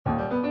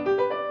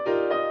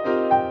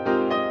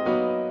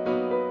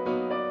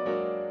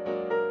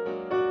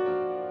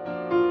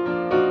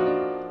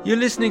You're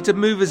listening to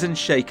Movers and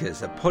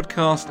Shakers, a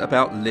podcast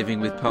about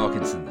living with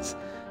Parkinson's.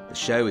 The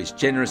show is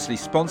generously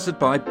sponsored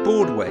by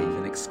Boardwave,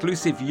 an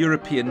exclusive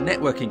European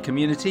networking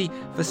community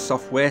for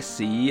software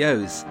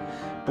CEOs.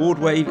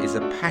 Boardwave is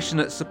a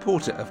passionate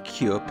supporter of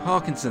Cure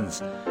Parkinson's.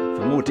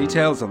 For more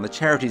details on the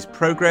charity's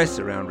progress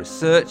around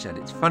research and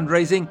its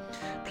fundraising,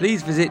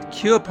 please visit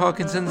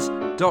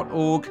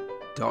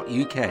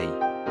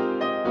cureparkinsons.org.uk.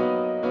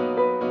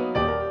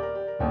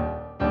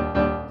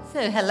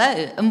 So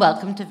hello and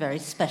welcome to a very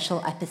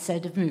special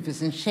episode of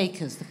Movers and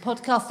Shakers, the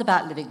podcast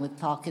about living with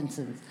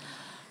Parkinson's.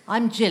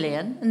 I'm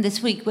Gillian, and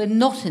this week we're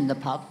not in the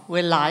pub.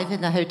 We're live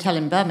in a hotel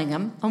in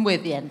Birmingham, and we're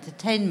the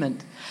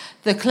entertainment,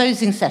 the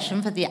closing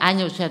session for the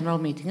annual general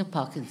meeting of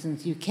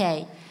Parkinson's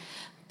UK.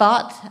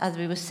 But, as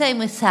we were saying,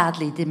 we're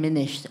sadly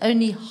diminished.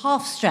 Only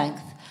half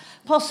strength,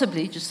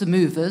 possibly just the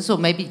movers or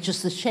maybe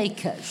just the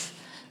shakers.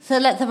 So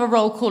let's have a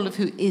roll call of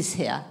who is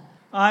here.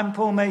 I'm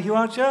Paul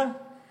Mayhew-Archer.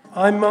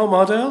 I'm Mark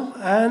Mardell,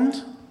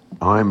 and...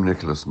 I'm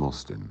Nicholas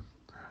Mostyn,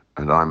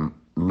 and I'm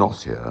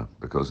not here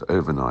because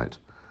overnight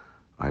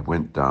I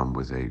went down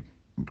with a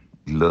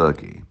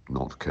lurgy,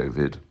 not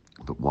COVID,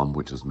 but one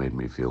which has made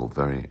me feel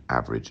very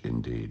average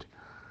indeed.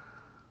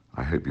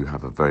 I hope you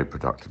have a very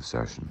productive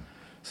session.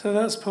 So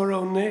that's poor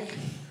old Nick.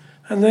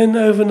 And then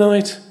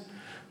overnight,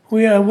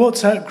 our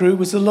WhatsApp group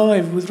was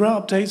alive with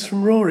updates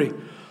from Rory.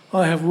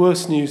 I have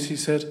worse news, he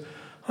said.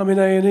 I'm in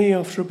A&E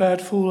after a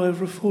bad fall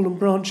over a fallen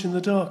branch in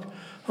the dark.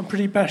 I'm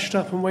pretty bashed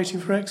up and waiting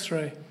for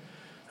X-ray.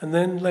 And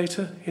then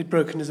later, he'd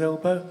broken his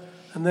elbow,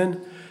 and then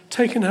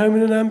taken home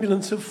in an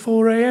ambulance at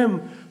 4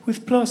 a.m.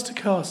 with plaster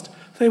cast.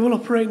 They will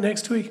operate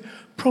next week.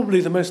 Probably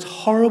the most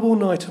horrible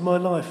night of my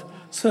life.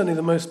 Certainly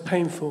the most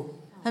painful.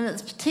 And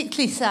it's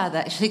particularly sad,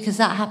 actually, because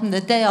that happened the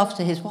day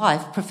after his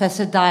wife,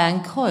 Professor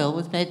Diane Coyle,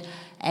 was made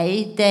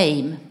a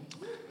dame.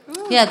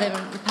 Ooh. Yeah, they were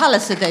at the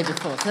Palace the day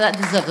before, so that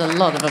deserves a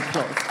lot of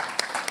applause.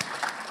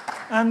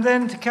 And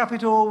then to cap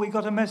it all, we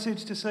got a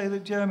message to say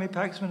that Jeremy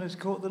Paxman has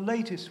caught the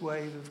latest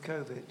wave of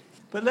COVID.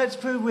 But let's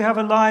prove we have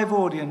a live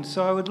audience,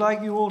 so I would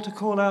like you all to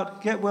call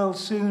out, "Get well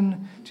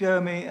soon,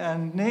 Jeremy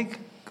and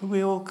Nick." Could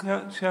we all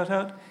shout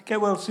out,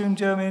 "Get well soon,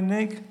 Jeremy and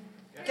Nick"?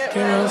 Get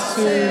well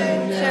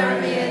soon,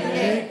 Jeremy and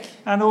Nick.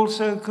 And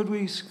also, could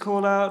we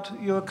call out,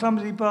 "You're a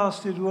clumsy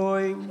bastard,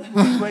 Roy,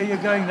 which is where you're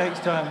going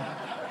next time"?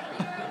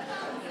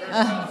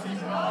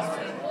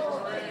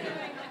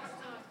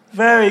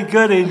 Very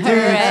good indeed.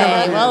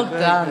 Hooray, well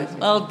done,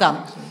 well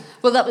done.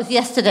 Well, that was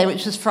yesterday,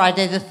 which was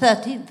Friday the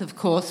 13th, of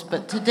course,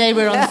 but today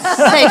we're on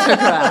safer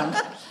ground.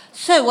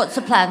 So what's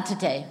the plan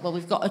today? Well,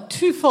 we've got a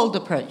twofold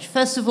approach.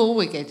 First of all,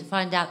 we're going to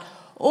find out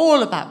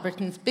all about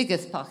Britain's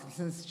biggest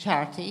Parkinson's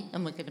charity,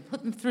 and we're going to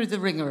put them through the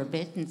ringer a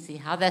bit and see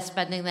how they're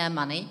spending their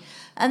money.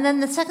 And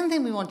then the second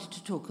thing we wanted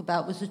to talk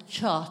about was a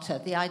charter,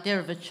 the idea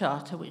of a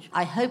charter, which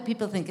I hope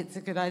people think it's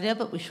a good idea,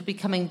 but we should be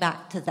coming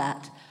back to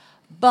that.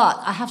 But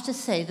I have to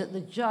say that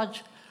the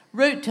judge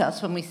wrote to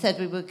us when we said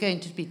we were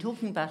going to be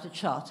talking about a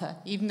charter,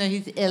 even though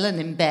he's ill and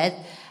in bed.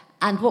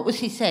 And what was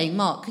he saying?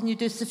 Mark, can you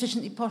do a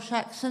sufficiently posh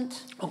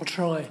accent? I'll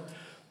try.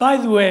 By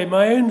the way,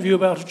 my own view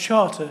about a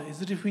charter is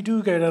that if we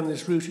do go down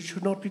this route, it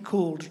should not be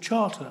called a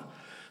charter.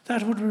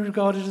 That would be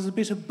regarded as a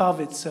bit above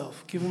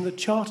itself, given that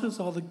charters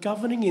are the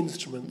governing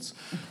instruments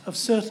of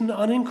certain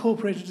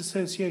unincorporated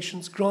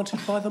associations granted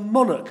by the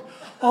monarch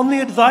on the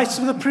advice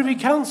of the Privy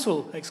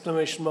Council! !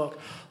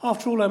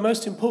 After all, our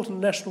most important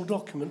national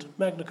document,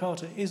 Magna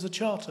Carta, is a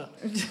charter.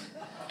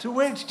 To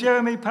which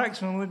Jeremy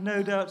Paxman would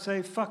no doubt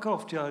say, "Fuck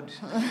off, Judge."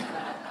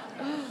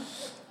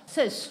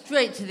 So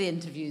straight to the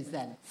interviews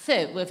then.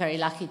 So we're very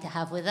lucky to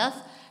have with us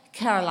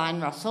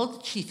Caroline Russell, the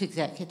Chief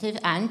Executive,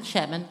 and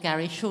Chairman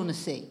Gary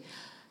Shaughnessy.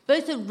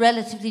 Both are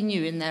relatively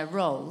new in their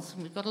roles,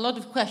 and we've got a lot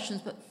of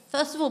questions, but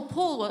first of all,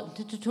 Paul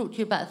wanted to talk to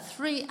you about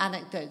 3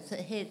 anecdotes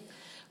that he had,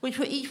 which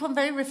were each one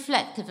very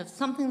reflective of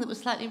something that was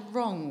slightly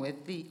wrong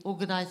with the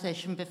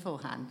organisation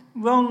beforehand.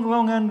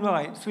 Wrong and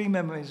right. 3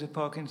 memories of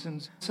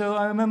Parkinson's. So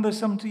I remember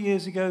some 2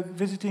 years ago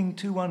visiting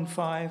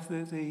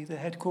 215, the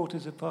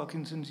headquarters of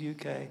Parkinson's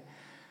UK.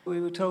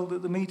 We were told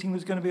that the meeting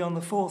was going to be on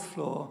the 4th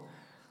floor,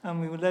 and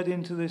we were led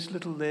into this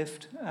little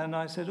lift, and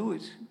I said,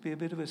 it'd be a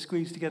bit of a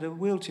squeeze to get a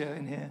wheelchair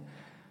in here,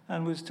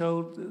 and was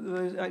told that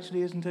there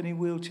actually isn't any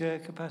wheelchair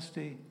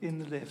capacity in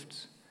the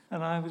lifts.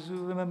 And I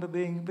remember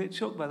being a bit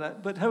shocked by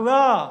that. But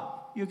hurrah!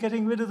 You're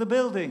getting rid of the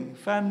building.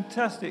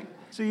 Fantastic.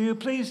 So you're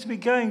pleased to be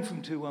going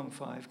from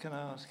 215, can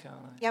I ask,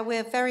 Caroline? Yeah,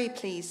 we're very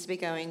pleased to be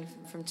going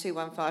from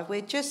 215.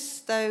 We're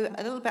just, though,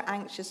 a little bit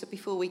anxious that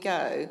before we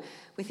go,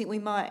 we think we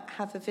might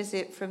have a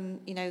visit from,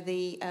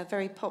 the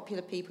very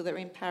popular people that are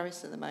in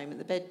Paris at the moment,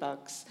 the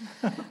bedbugs.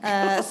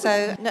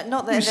 So not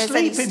that there's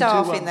any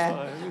staff in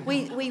there.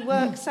 We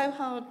work so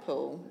hard,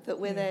 Paul, that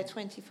we're there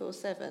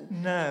 24/7.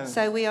 No.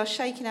 So we are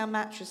shaking our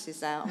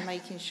mattresses out and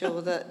making sure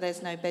that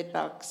there's no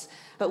bedbugs.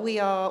 But we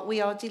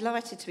are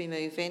delighted to be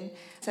moving.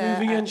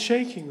 Moving and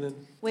shaking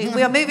them. We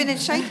are moving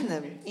and shaking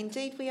them.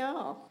 Indeed, we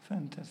are.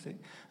 Fantastic.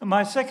 And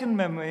my second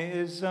memory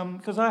is,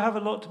 because I have a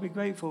lot to be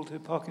grateful to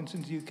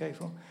Parkinson's UK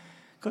for,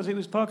 because it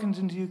was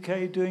Parkinson's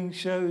UK doing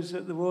shows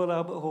at the Royal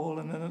Albert Hall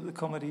and then at the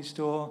Comedy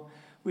Store,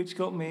 which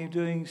got me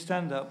doing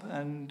stand-up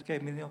and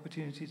gave me the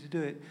opportunity to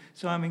do it.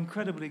 So I'm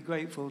incredibly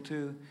grateful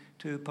to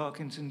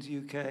Parkinson's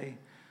UK.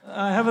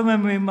 I have a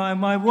memory,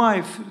 my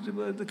wife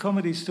at the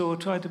Comedy Store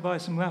tried to buy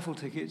some raffle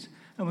tickets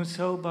and was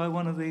told by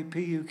one of the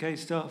PUK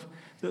staff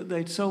that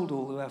they'd sold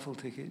all the raffle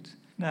tickets.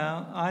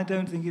 Now, I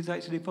don't think it's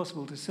actually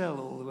possible to sell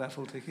all the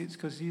raffle tickets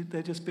because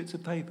they're just bits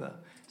of paper.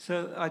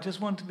 So I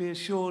just want to be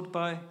assured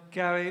by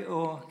Gary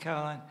or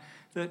Caroline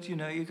that, you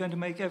know, you're going to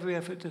make every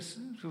effort to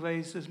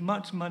raise as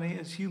much money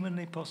as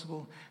humanly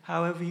possible,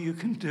 however you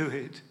can do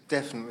it.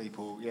 Definitely,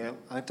 Paul, yeah.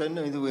 I don't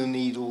know that we'll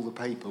need all the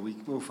paper.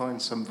 We'll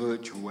find some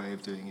virtual way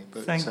of doing it.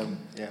 But,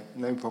 yeah,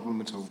 no problem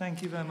at all.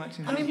 Thank you very much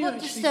indeed. I mean, what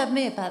disturbed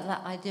me about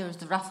that idea of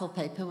the raffle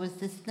paper was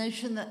this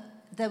notion that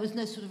there was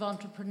no sort of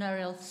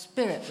entrepreneurial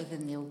spirit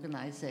within the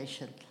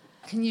organisation.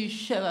 Can you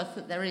show us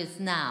that there is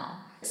now?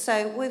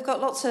 So we've got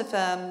lots of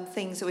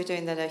things that we're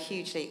doing that are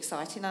hugely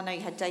exciting. I know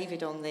you had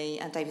David on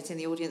and David's in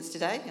the audience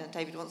today.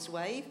 David wants to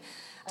wave.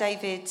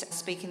 David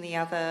speaking the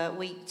other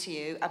week to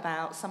you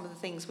about some of the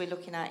things we're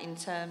looking at in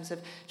terms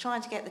of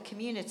trying to get the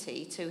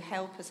community to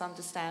help us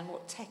understand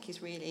what tech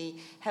is really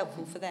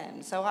helpful for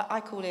them. So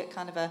I call it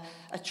kind of a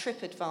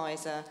trip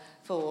advisor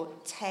for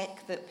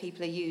tech that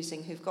people are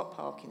using who've got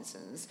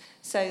Parkinson's,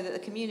 so that the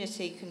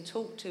community can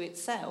talk to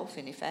itself,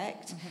 in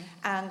effect,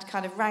 and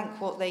kind of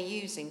rank what they're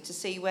using to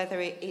see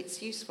whether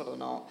it's useful or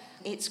not.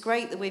 It's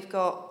great that we've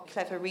got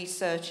clever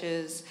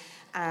researchers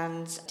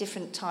and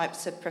different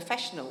types of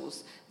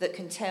professionals that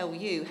can tell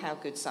you how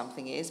good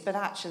something is, but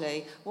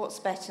actually, what's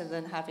better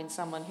than having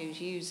someone who's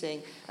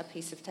using a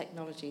piece of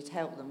technology to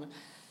help them?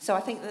 So I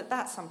think that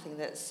that's something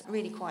that's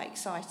really quite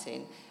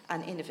exciting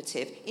and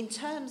innovative. In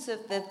terms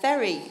of the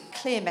very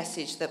clear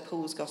message that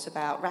Paul's got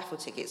about raffle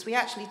tickets, we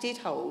actually did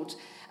hold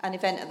an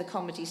event at the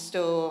Comedy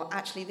Store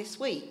actually this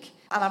week.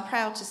 And I'm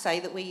proud to say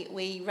that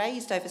we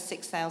raised over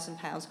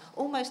 £6,000,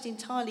 almost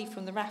entirely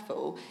from the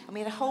raffle, and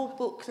we had a whole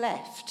book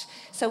left.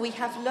 So we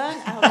have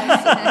learnt our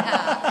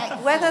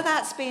lesson. Whether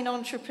that's been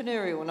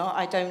entrepreneurial or not,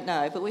 I don't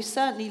know, but we've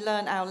certainly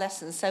learnt our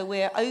lessons. So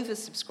we're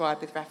oversubscribed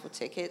with raffle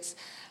tickets.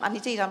 And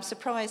indeed, I'm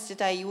surprised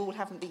today you all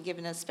haven't been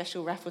given a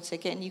special raffle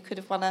ticket and you could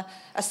have won a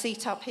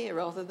seat up here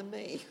rather than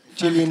me.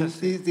 Gillian,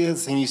 the other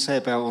thing you say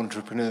about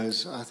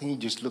entrepreneurs, I think you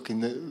just look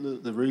in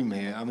the room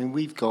here. I mean,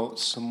 we've got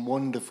some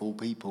wonderful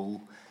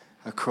people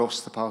across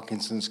the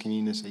Parkinson's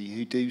community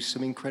who do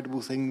some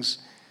incredible things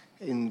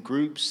in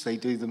groups. They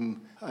do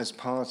them as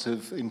part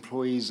of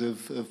employees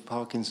of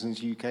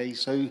Parkinson's UK.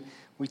 So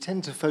we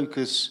tend to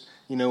focus,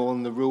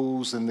 on the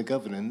rules and the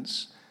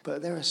governance,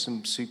 but there are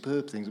some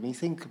superb things. I mean,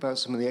 think about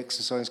some of the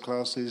exercise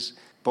classes,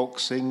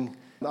 boxing.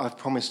 I've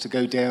promised to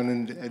go down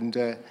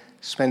and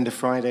spend a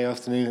Friday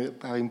afternoon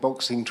having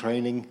boxing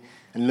training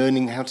and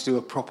learning how to do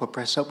a proper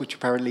press-up, which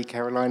apparently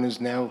Caroline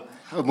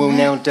will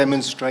now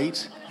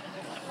demonstrate.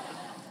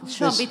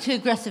 Shan't be too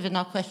aggressive in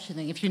our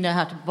questioning if you know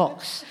how to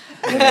box.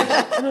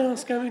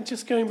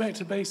 Just going back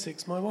to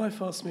basics, my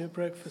wife asked me at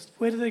breakfast,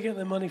 where do they get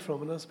their money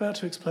from? And I was about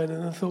to explain it,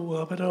 and I thought,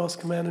 well, I better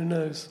ask a man who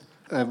knows.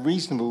 A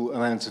reasonable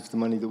amount of the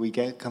money that we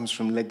get comes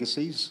from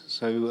legacies.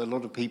 So a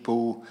lot of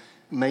people,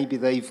 maybe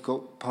they've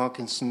got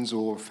Parkinson's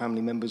or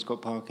family members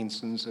got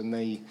Parkinson's, and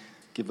they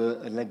give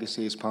a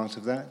legacy as part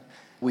of that.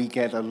 We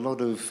get a lot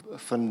of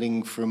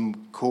funding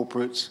from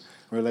corporate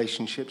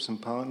relationships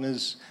and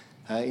partners,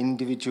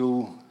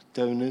 individual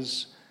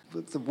donors.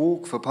 But the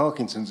Walk for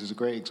Parkinson's is a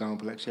great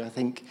example, actually. I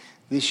think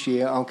this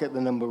year, I'll get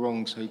the number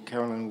wrong, so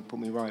Caroline will put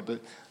me right,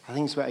 but I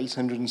think it's about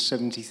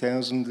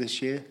 870,000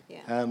 this year.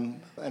 Yeah.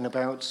 And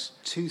about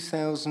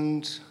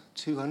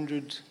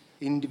 2,200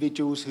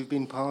 individuals who've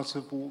been part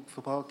of Walk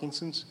for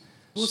Parkinson's.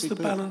 What's the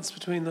balance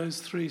between those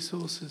three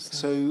sources then?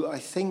 So I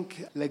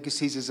think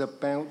legacies is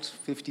about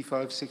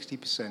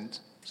 55-60%.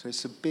 So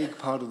it's a big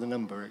part of the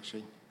number,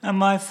 actually. And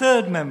my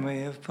third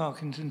memory of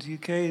Parkinson's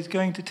UK is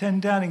going to 10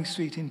 Downing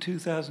Street in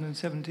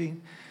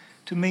 2017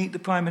 to meet the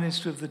Prime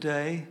Minister of the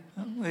day.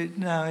 It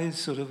now is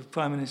sort of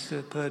Prime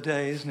Minister per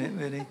day, isn't it,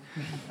 really?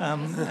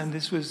 And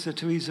this was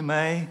Theresa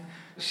May.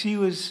 She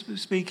was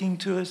speaking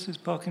to us as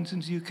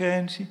Parkinson's UK,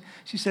 and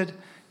she said,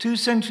 2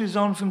 centuries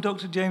on from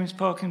Dr. James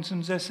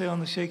Parkinson's essay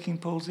on the shaking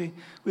palsy,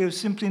 we have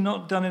simply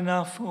not done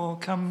enough or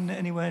come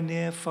anywhere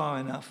near far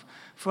enough.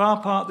 For our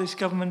part, this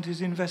government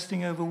is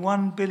investing over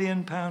 £1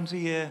 billion a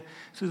year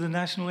through the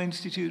National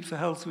Institute for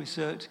Health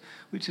Research,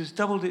 which has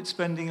doubled its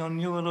spending on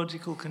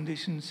neurological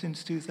conditions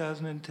since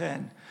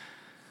 2010.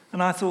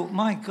 And I thought,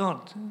 my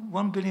God,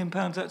 £1 billion,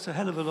 that's a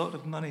hell of a lot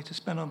of money to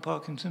spend on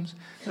Parkinson's.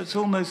 That's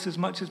almost as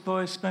much as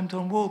Boris spent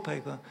on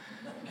wallpaper.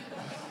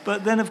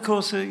 But then, of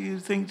course, you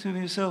think to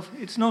yourself,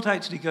 it's not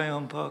actually going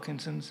on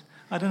Parkinson's.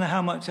 I don't know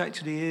how much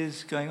actually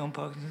is going on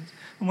Parkinson's.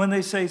 And when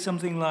they say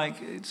something like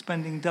it's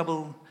spending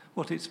double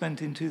what it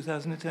spent in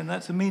 2010,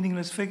 that's a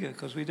meaningless figure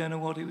because we don't know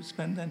what it would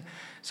spend then.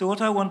 So what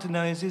I want to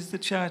know is the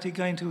charity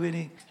going to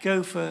really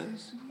go for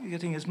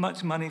getting as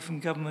much money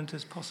from government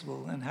as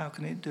possible, and how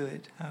can it do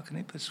it? How can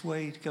it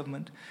persuade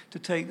government to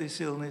take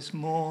this illness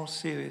more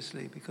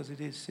seriously, because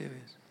it is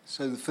serious.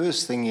 So the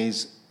first thing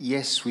is,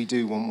 yes, we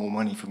do want more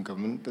money from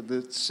government, but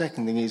the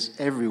second thing is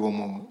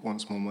everyone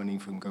wants more money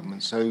from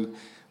government. So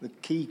the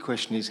key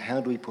question is,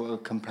 how do we put a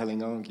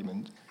compelling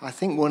argument? I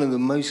think one of the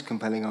most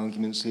compelling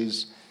arguments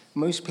is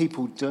most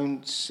people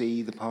don't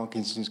see the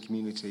Parkinson's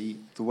community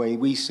the way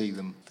we see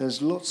them.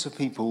 There's lots of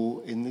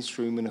people in this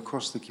room and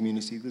across the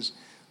community. There's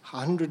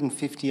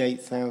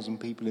 158,000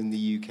 people in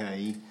the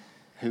UK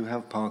who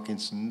have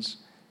Parkinson's.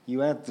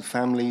 You add the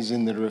families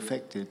in that are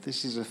affected,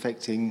 this is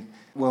affecting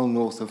well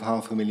north of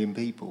 500,000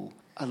 people.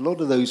 A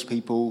lot of those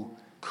people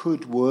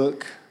could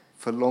work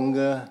for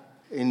longer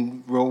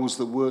in roles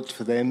that worked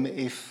for them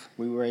if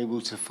we were able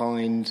to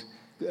find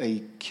a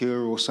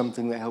cure or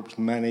something that helps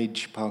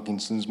manage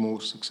Parkinson's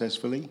more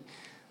successfully.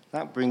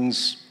 That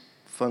brings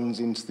funds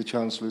into the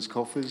Chancellor's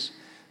coffers.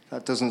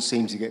 That doesn't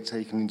seem to get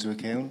taken into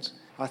account.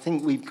 I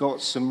think we've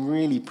got some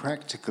really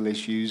practical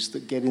issues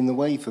that get in the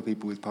way for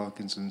people with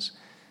Parkinson's.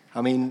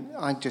 I mean,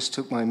 I just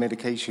took my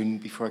medication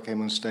before I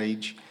came on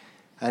stage,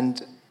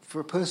 and for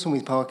a person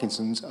with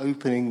Parkinson's,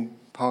 opening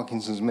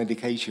Parkinson's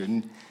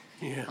medication,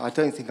 I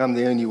don't think I'm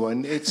the only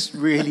one, it's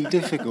really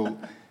difficult.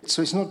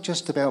 So it's not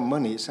just about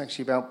money, it's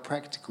actually about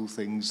practical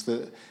things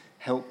that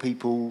help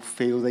people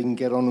feel they can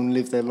get on and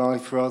live their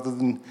life rather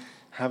than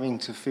having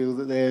to feel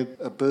that they're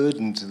a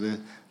burden to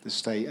the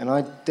state. And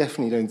I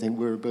definitely don't think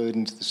we're a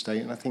burden to the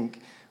state, and I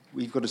think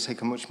we've got to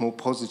take a much more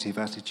positive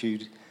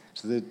attitude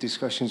to the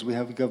discussions we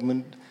have with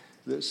government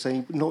that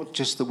say not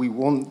just that we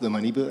want the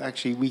money, but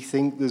actually we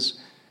think this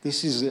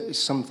is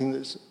something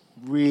that's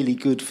really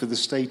good for the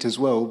state as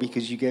well,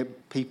 because you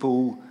get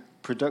people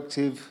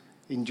productive,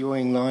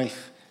 enjoying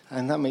life,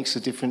 and that makes a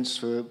difference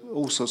for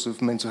all sorts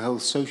of mental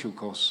health social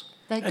costs.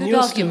 They're good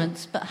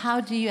arguments, but how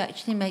do you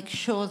actually make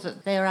sure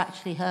that they're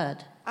actually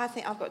heard? I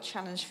think I've got a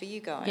challenge for you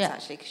guys,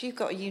 actually, because you've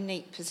got a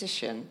unique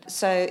position.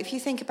 So if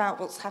you think about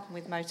what's happened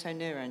with motor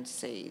neuron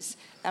disease,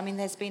 I mean,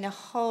 there's been a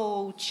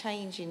whole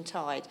change in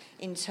tide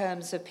in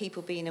terms of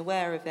people being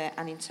aware of it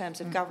and in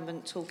terms of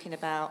government talking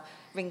about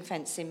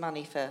ring-fencing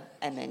money for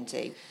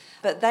MND.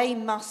 But they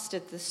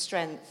mustered the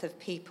strength of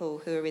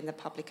people who are in the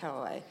public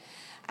eye.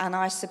 And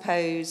I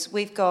suppose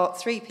we've got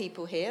 3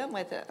 people here,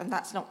 and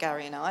that's not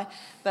Gary and I,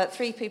 but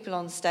 3 people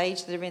on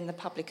stage that are in the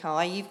public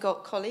eye. You've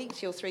got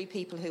colleagues, you're 3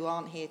 people who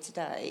aren't here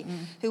today,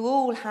 who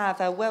all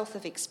have a wealth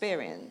of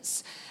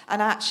experience.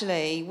 And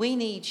actually, we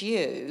need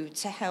you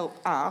to help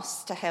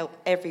us, to help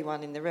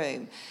everyone in the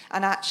room.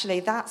 And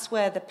actually, that's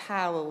where the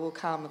power will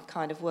come of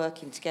kind of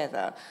working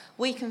together.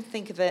 We can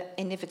think of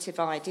innovative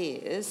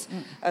ideas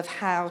of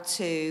how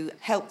to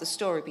help the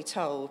story be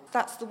told.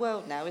 That's the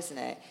world now, isn't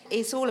it?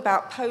 It's all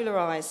about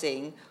polarising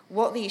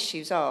what the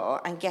issues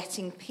are and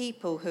getting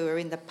people who are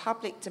in the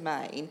public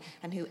domain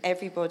and who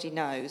everybody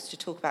knows to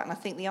talk about. And I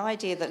think the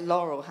idea that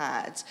Laurel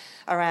had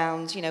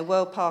around,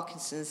 World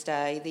Parkinson's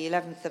Day, the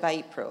 11th of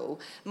April,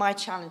 my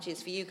challenge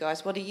is for you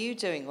guys, what are you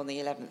doing on the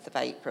 11th of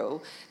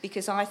April?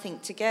 Because I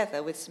think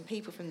together with some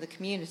people from the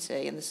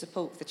community and the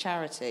support of the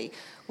charity,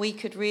 we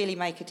could really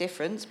make a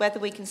difference, whether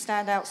we can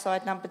stand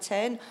outside number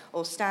 10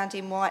 or stand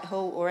in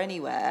Whitehall or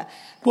anywhere.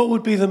 What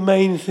would be the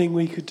main thing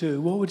we could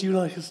do? What would you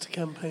like us to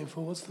campaign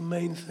for? What's the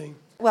main thing?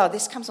 Well,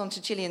 this comes on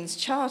to Gillian's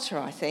charter,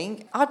 I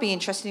think. I'd be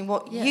interested in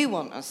what you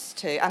want us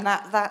to, and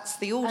that's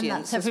the audience. And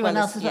that's everyone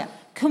else as well.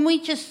 Can we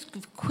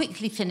just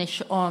quickly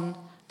finish on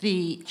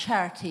the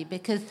charity?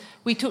 Because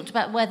we talked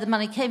about where the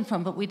money came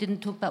from, but we didn't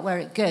talk about where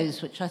it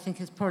goes, which I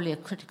think is probably a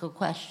critical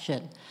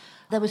question.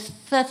 There was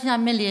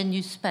 39 million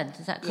you spent,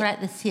 is that correct,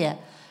 this year?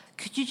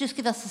 Could you just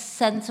give us a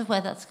sense of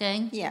where that's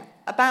going? Yeah,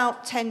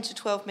 about 10 to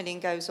 12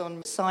 million goes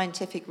on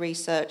scientific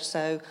research,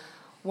 so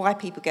why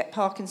people get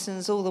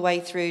Parkinson's, all the way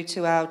through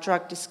to our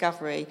drug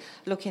discovery,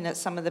 looking at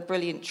some of the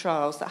brilliant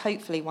trials that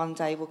hopefully one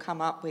day will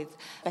come up with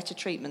better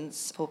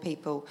treatments for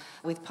people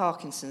with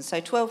Parkinson's.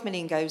 So 12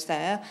 million goes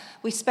there.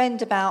 We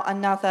spend about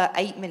another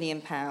 £8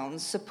 million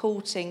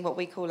supporting what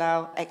we call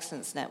our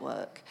Excellence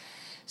Network.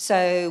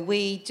 So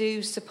we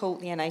do support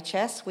the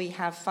NHS. We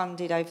have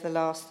funded over the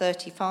last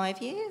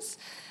 35 years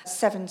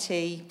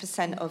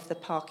 70% of the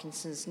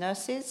Parkinson's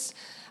nurses.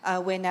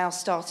 We're now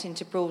starting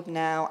to broaden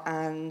out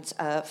and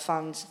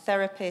fund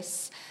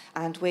therapists,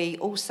 and we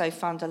also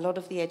fund a lot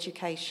of the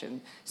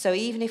education. So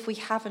even if we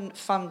haven't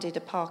funded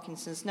a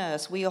Parkinson's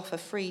nurse, we offer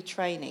free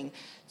training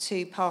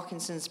to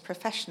Parkinson's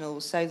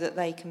professionals so that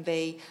they can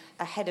be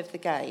ahead of the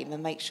game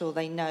and make sure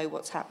they know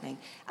what's happening.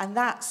 And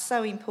that's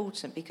so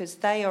important because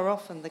they are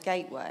often the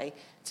gateway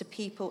to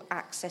people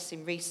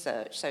accessing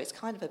research. So it's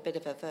kind of a bit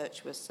of a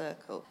virtuous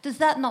circle. Does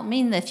that not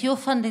mean that if you're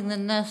funding the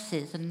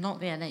nurses and not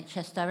the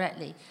NHS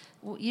directly,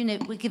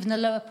 we're given a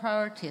lower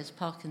priority as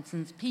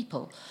Parkinson's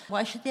people?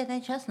 Why should the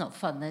NHS not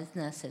fund those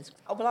nurses?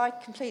 Oh, well, I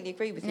completely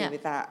agree with you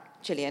with that,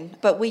 Gillian.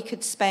 But we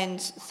could spend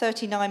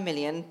 39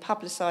 million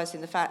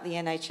publicising the fact the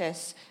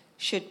NHS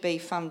should be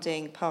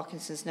funding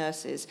Parkinson's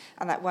nurses,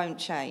 and that won't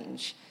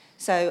change.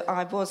 So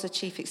I was a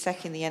chief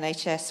exec in the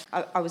NHS.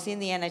 I was in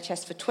the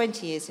NHS for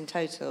 20 years in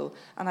total,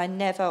 and I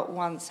never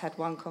once had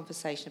one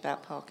conversation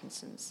about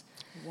Parkinson's.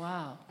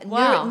 Wow.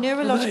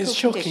 Neurological That is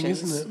shocking,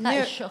 conditions, isn't it? That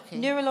is shocking.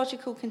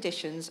 Neurological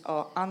conditions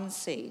are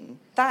unseen.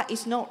 That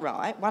is not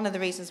right. One of the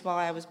reasons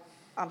why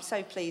I'm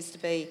so pleased to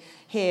be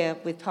here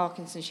with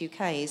Parkinson's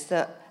UK is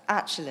that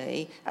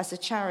actually, as a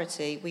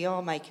charity, we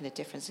are making a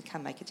difference and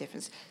can make a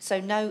difference. So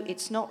no,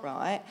 it's not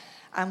right,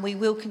 and we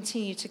will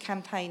continue to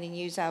campaign and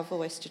use our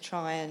voice to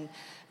try and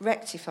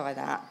rectify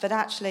that. But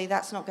actually,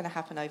 that's not going to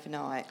happen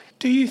overnight.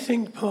 Do you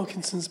think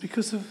Parkinson's,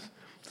 because of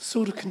the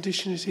sort of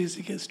condition it is,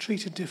 it gets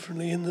treated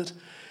differently in that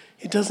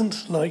it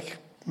doesn't, like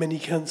many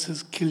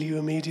cancers, kill you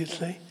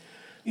immediately?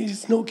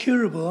 It's not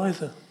curable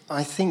either.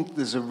 I think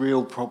there's a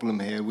real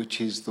problem here,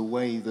 which is the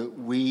way that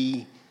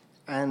we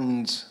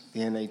and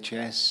the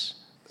NHS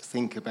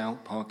think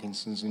about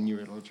Parkinson's and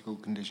neurological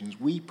conditions.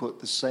 We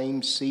put the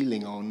same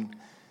ceiling on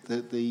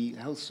that the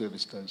health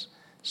service does.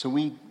 So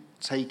we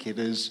take it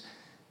as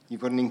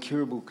you've got an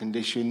incurable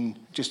condition,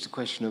 just a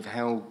question of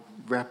how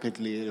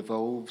rapidly it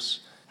evolves,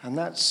 and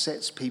that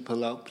sets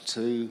people up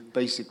to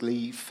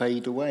basically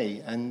fade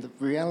away. And the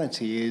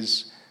reality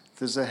is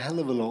there's a hell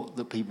of a lot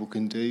that people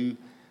can do.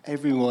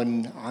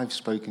 Everyone I've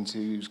spoken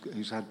to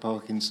who's had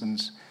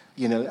Parkinson's,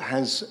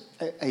 has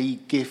a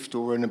gift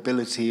or an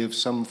ability of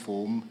some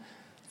form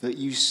that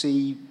you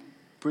see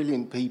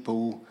brilliant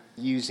people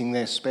using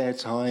their spare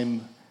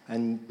time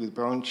and with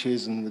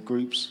branches and the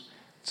groups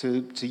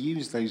to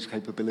use those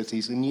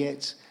capabilities. And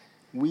yet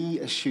we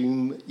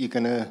assume you're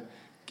going to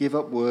give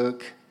up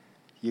work,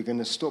 you're going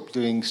to stop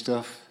doing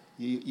stuff.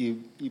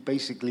 You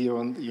basically you're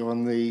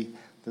on the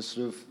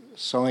sort of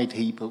side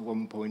heap at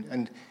one point.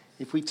 And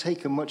if we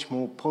take a much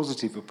more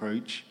positive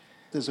approach,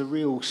 there's a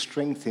real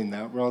strength in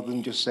that, rather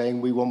than just saying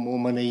we want more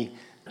money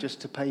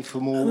just to pay for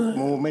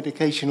more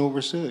medication or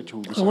research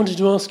all the time. I wanted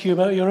to ask you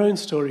about your own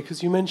story,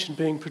 because you mentioned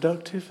being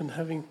productive and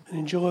having an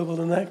enjoyable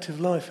and active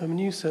life. I mean,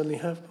 you certainly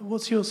have. But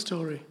what's your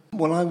story?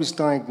 Well, I was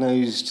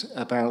diagnosed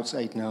about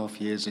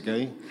 8.5 years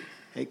ago.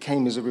 It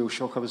came as a real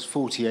shock. I was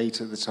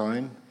 48 at the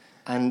time.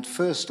 And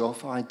first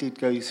off, I did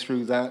go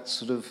through that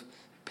sort of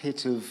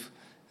pit of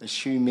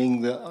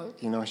assuming that,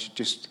 I should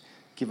just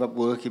give up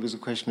work. It was a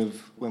question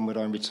of when would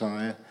I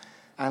retire.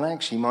 And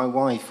actually, my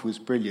wife was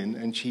brilliant,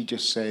 and she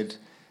just said,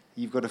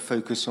 you've got to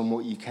focus on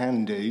what you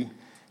can do.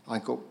 I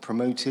got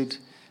promoted.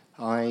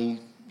 I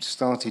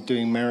started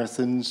doing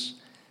marathons.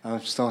 I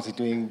started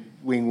doing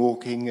wing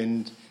walking,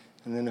 and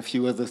then a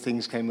few other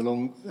things came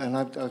along. And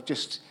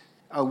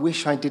I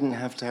wish I didn't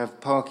have to have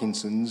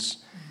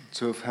Parkinson's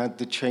to have had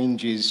the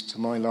changes to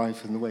my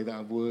life and the way that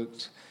I've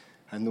worked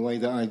and the way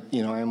that I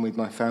am with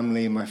my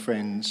family and my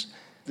friends.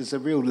 There's a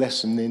real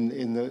lesson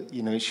in that,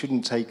 it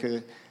shouldn't take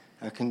a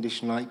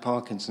condition like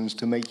Parkinson's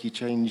to make you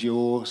change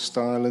your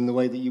style and the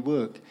way that you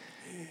work.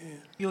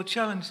 Your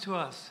challenge to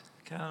us,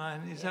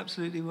 Caroline, is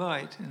absolutely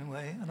right in a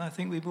way, and I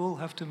think we all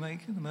have to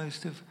make the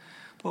most of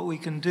what we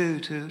can do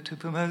to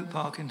promote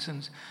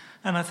Parkinson's.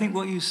 And I think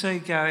what you say,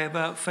 Gary,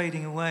 about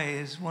fading away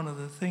is one of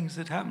the things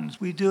that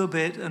happens. We do a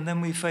bit and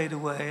then we fade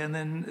away, and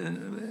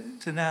then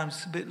it's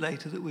announced a bit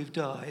later that we've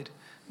died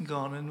and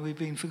gone, and we've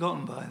been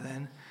forgotten by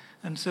then.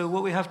 And so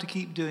what we have to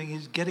keep doing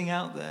is getting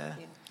out there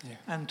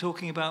and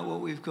talking about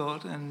what we've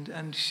got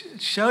and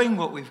showing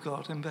what we've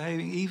got and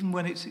behaving, even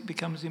when it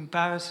becomes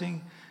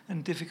embarrassing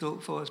and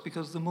difficult for us,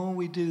 because the more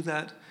we do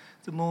that,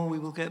 the more we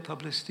will get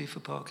publicity for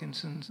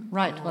Parkinson's.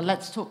 Right, well,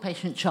 let's talk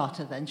patient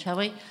charter then, shall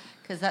we?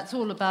 Because that's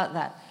all about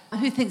that.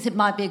 Who thinks it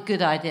might be a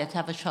good idea to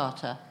have a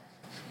charter?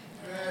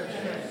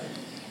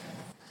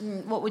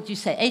 What would you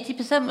say,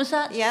 80% was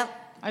that? Yeah.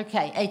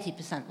 Okay,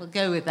 80%. We'll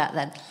go with that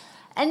then.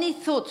 Any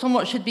thoughts on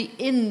what should be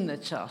in the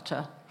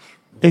charter?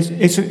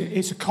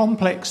 It's a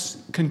complex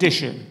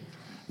condition,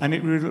 and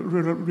it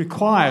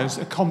requires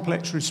a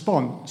complex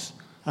response.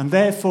 And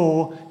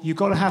therefore, you've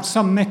got to have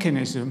some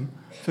mechanism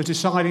for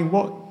deciding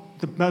what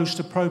the most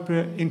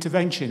appropriate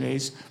intervention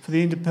is for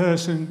the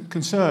person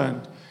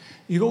concerned.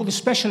 You've got all the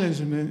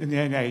specialism in the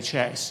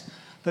NHS,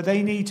 but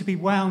they need to be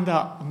wound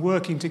up and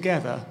working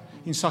together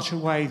in such a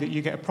way that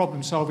you get a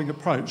problem-solving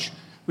approach,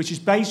 which is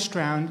based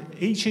around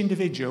each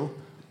individual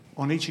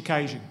on each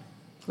occasion.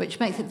 Which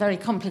makes it very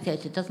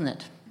complicated, doesn't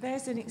it?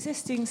 There's an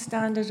existing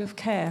standard of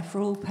care for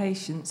all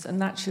patients,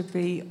 and that should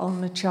be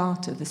on the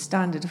charter, the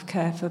standard of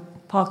care for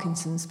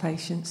Parkinson's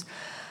patients.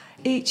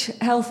 Each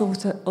health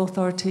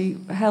authority,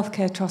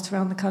 healthcare trust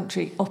around the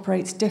country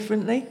operates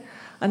differently,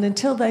 and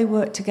until they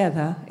work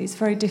together, it's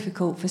very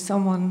difficult for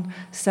someone,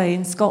 say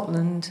in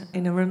Scotland,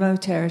 in a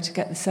remote area, to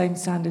get the same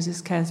standards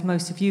of care as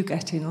most of you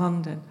get in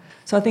London.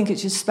 So I think it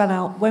should spell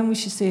out when we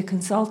should see a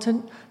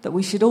consultant, that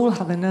we should all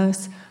have a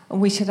nurse, and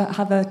we should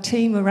have a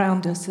team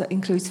around us that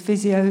includes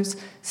physios,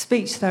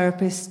 speech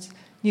therapists,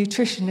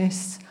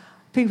 nutritionists,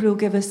 people who will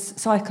give us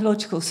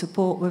psychological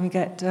support when we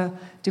get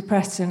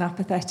depressed and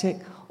apathetic.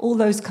 All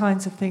those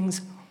kinds of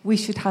things, we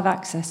should have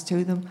access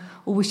to them,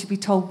 or we should be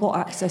told what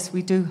access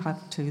we do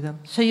have to them.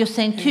 So you're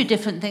saying two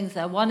different things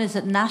there. One is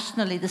that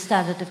nationally the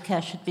standard of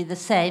care should be the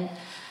same,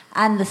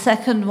 and the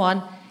second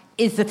one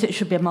is that it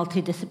should be a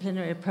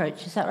multidisciplinary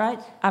approach. Is that right?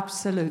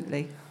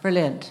 Absolutely.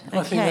 Brilliant. Okay.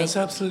 I think that's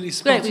absolutely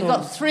spot on. Great, we've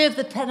got 3 of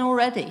the 10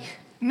 already.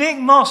 Nick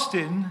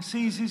Mostyn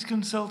sees his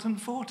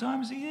consultant 4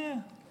 times a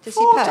year. Does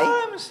 4 he pay?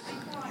 times?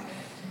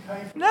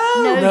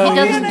 No, No, he the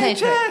doesn't pay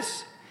for it.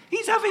 NHS.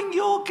 He's having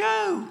your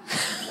go.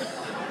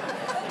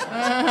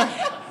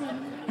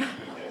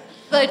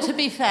 Though, to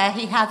be fair,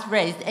 he has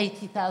raised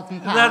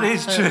 £80,000. That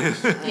is true.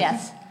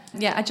 Yes.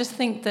 Yeah, I just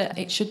think that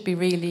it should be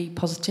really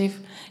positive.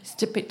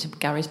 It's a bit to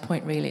Gary's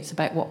point, really. It's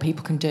about what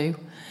people can do,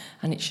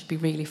 and it should be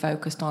really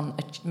focused on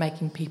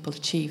making people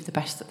achieve the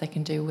best that they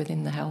can do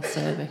within the health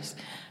service.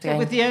 So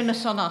with the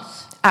onus on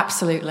us.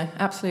 Absolutely,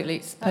 absolutely.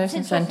 It's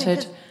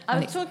person-centred. I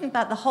was talking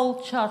about the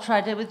whole charter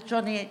idea with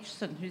Johnny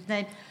Aitchison, whose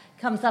name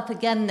comes up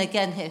again and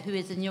again here, who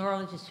is a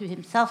neurologist who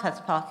himself has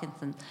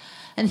Parkinson's.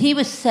 And he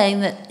was saying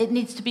that it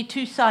needs to be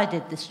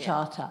two-sided, this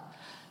charter.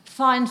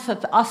 Fine for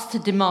us to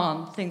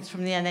demand things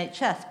from the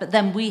NHS, but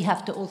then we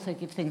have to also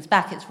give things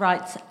back, its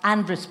rights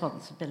and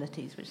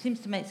responsibilities, which seems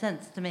to make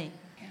sense to me.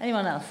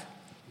 Anyone else?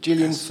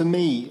 Gillian, for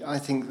me, I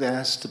think there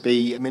has to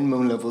be a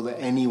minimum level that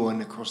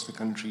anyone across the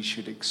country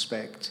should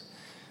expect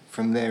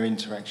from their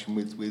interaction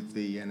with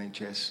the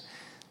NHS.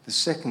 The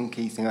second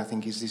key thing, I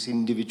think, is this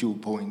individual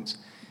point.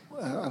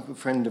 I have a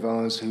friend of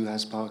ours who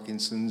has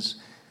Parkinson's,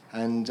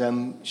 and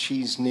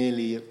she's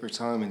nearly at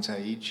retirement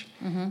age.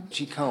 Mm-hmm.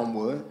 She can't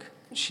work.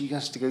 She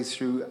has to go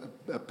through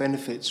a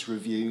benefits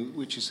review,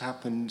 which has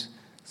happened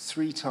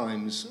 3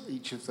 times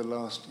each of the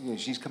last...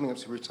 she's coming up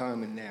to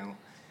retirement now.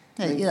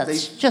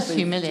 That's just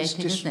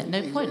humiliating, isn't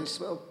it? No point. It's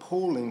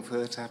appalling for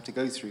her to have to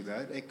go through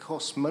that. It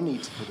costs money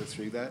to put her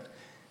through that,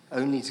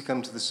 only to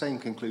come to the same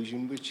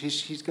conclusion, which is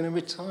she's going to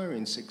retire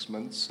in 6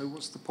 months. So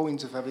what's the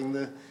point of having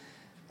the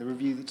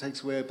review that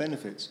takes away her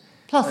benefits?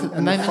 Plus, at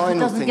the moment, it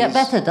doesn't get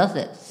better, does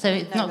it? So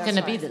it's not going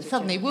to be that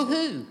suddenly,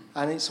 woohoo!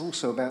 And it's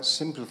also about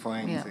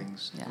simplifying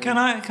things. Yeah. Can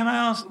I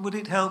ask, would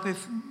it help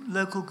if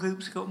local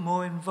groups got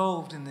more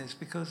involved in this?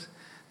 Because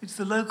it's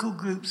the local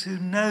groups who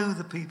know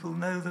the people,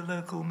 know the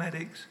local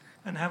medics,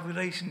 and have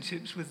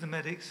relationships with the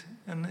medics,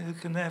 and who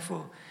can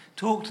therefore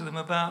talk to them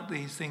about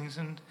these things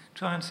and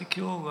try and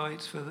secure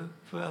rights for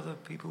other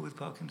people with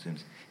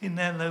Parkinson's in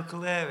their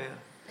local area.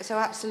 So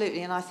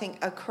absolutely, and I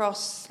think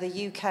across the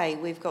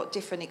UK we've got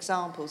different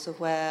examples of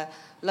where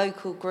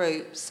local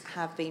groups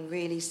have been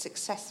really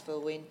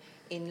successful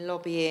in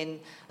lobbying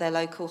their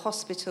local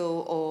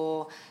hospital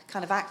or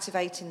kind of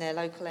activating their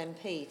local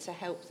MP to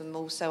help them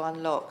also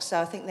unlock.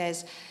 So I think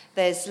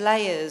there's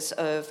layers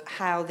of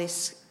how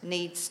this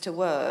needs to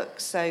work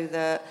so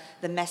that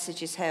the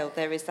message is held.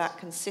 There is that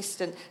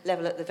consistent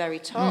level at the very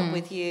top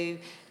with you,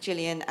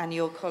 Gillian, and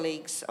your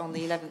colleagues on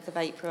the 11th of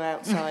April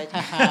outside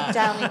Downing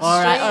Street.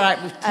 All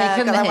right, we've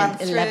taken the hint,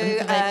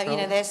 11th of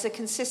April. There's a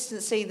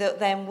consistency that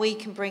then we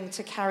can bring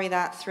to carry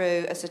that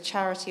through as a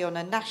charity on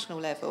a national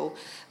level.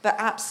 But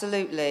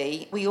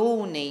absolutely, we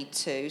all need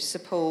to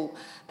support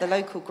the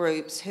local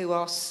groups who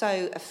are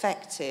so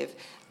effective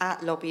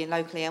at lobbying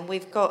locally, and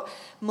we've got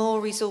more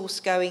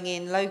resource going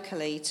in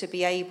locally to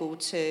be able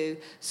to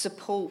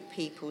support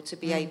people to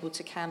be able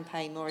to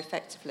campaign more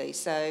effectively.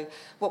 So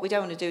what we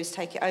don't want to do is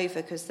take it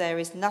over, because there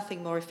is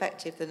nothing more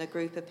effective than a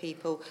group of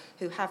people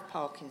who have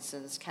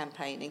Parkinson's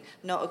campaigning,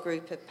 not a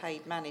group of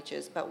paid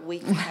managers, but we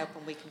can help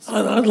and we can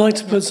support. I'd like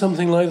to put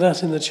something like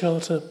that in the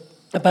Charter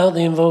about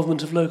the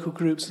involvement of local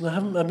groups,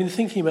 and I've been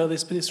thinking about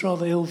this, but it's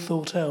rather ill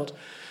thought out.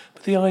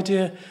 But the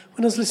idea,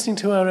 when I was listening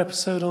to our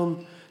episode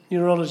on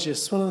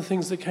neurologists, one of the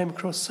things that came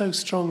across so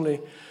strongly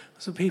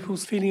was the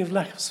people's feeling of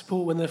lack of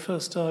support when they're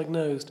first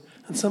diagnosed,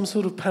 and some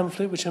sort of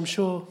pamphlet, which I'm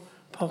sure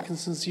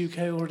Parkinson's UK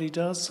already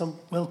does, some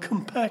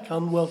welcome pack,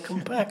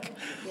 unwelcome pack,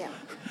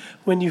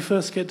 when you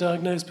first get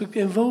diagnosed, but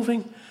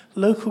involving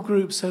local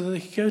groups so that they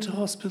can go to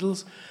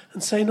hospitals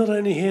and say not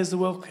only here's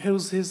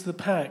the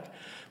pack,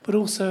 but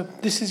also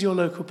this is your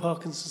local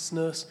Parkinson's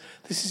nurse,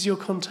 this is your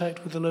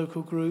contact with the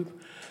local group.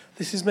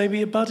 This is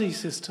maybe a buddy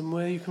system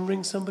where you can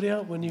ring somebody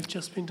up when you've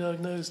just been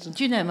diagnosed.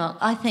 Do you know, Mark,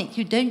 I think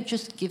you don't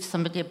just give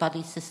somebody a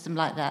buddy system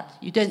like that.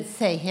 You don't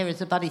say, here is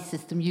a buddy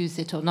system, use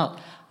it or not.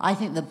 I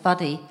think the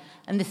buddy,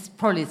 and this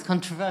probably is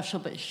controversial,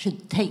 but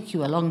should take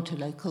you along to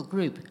local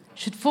group,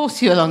 should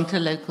force you along to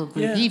local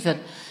group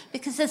even,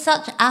 because there's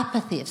such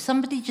apathy. If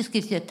somebody just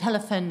gives you a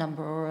telephone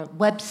number or a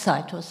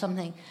website or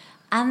something,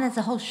 and there's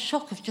a whole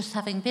shock of just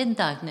having been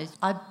diagnosed,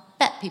 I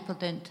bet people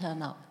don't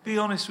turn up. Be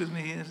honest with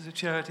me, as a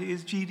charity,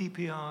 is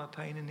GDPR a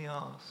pain in the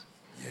arse?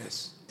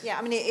 Yes. Yeah,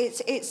 I mean,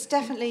 it's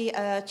definitely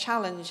a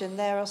challenge, and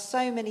there are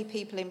so many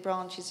people in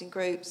branches and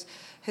groups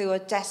who are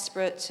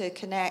desperate to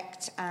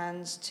connect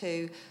and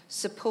to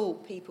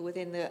support people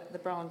within the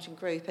branch and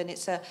group, and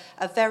it's a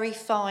very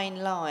fine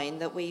line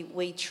that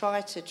we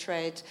try to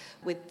tread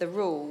with the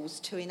rules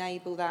to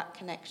enable that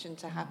connection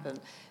to happen.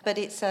 But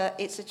it's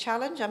a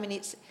challenge. I mean,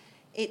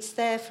 it's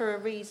there for a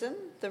reason,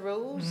 the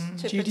rules,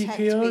 to protect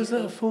people. GDPR, is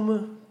that a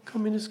former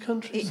communist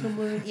country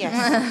somewhere?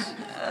 Yes.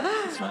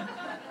 That's right.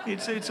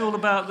 It's all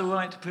about the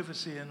right to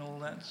privacy and all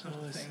that sort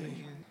of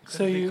thing.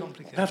 So you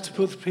have to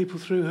put people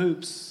through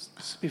hoops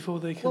before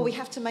they can... Well, we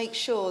have to make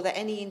sure that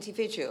any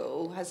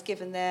individual has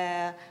given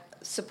their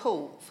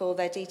support for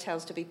their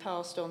details to be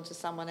passed on to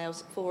someone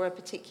else for a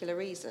particular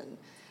reason.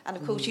 And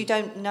of course, you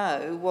don't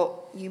know what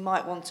you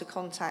might want to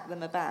contact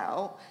them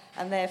about,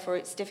 and therefore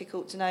it's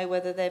difficult to know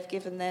whether they've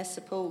given their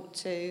support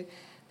to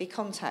be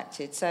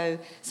contacted. So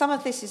some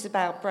of this is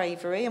about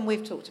bravery, and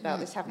we've talked about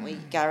this, haven't we,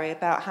 Gary,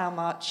 about how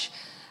much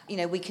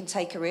we can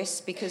take a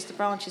risk, because the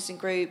branches and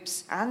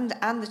groups and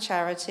the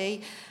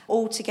charity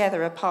all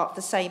together are part of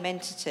the same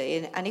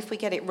entity. And if we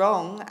get it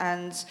wrong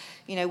and,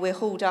 we're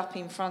hauled up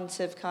in front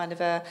of kind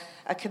of a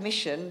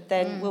commission,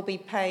 then we'll be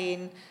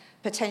paying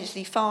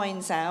potentially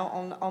fines out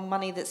on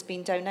money that's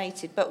been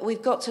donated. But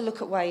we've got to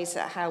look at ways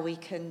at how we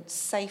can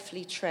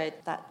safely tread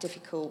that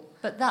difficult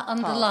But that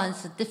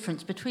underlines the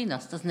difference between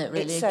us, doesn't it,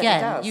 really? It certainly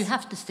Again, does. you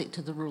have to stick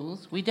to the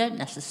rules. We don't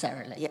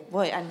necessarily. Yeah,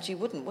 well, and you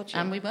wouldn't, would you?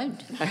 And we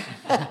won't.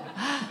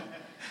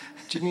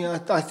 Ginny,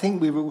 I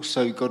think we've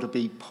also got to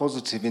be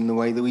positive in the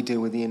way that we deal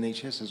with the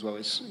NHS as well.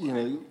 It's,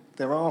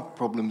 there are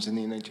problems in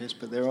the NHS,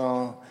 but there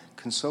are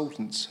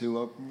consultants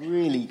who are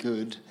really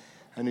good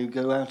and who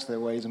go out of their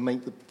ways and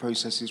make the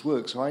processes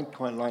work. So I'd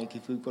quite like,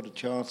 if we've got a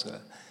charter,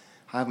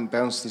 I haven't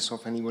bounced this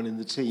off anyone in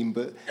the team,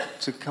 but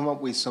to come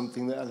up with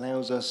something that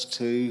allows us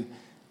to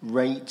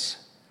rate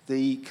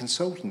the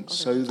consultants.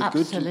 So the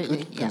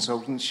good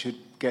consultants should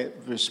get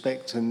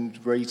respect and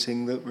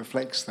rating that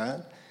reflects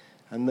that.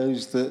 And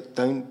those that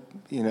don't,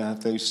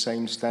 have those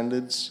same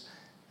standards,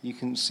 you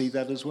can see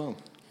that as well.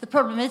 The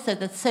problem is, though,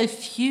 there's so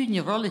few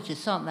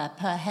neurologists, aren't there,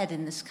 per head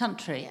in this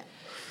country. Yeah.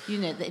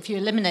 That if you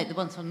eliminate the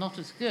ones who are not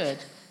as good,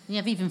 you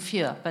have even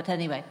fewer. But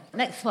anyway,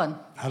 next one.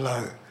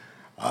 Hello.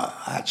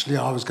 Actually,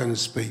 I was going to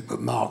speak, but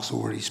Mark's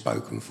already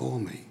spoken for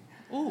me.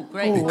 Oh,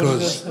 great.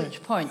 Because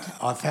which point?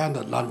 I found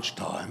at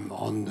lunchtime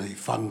on the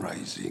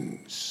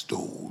fundraising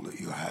stall that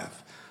you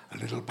have a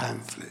little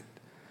pamphlet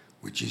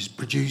which is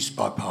produced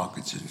by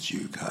Parkinson's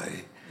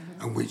UK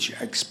and which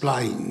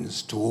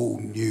explains to all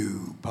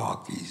new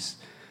Parkies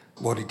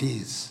what it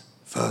is.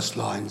 First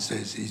line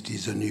says it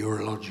is a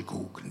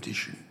neurological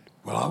condition.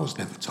 Well, I was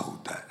never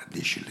told that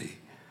initially.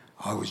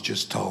 I was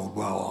just told,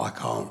 well, I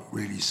can't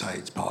really say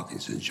it's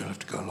Parkinson's, you'll have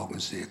to go along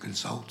and see a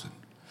consultant.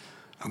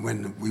 And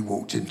when we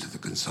walked into the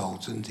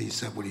consultant, he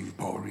said, well, you've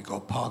probably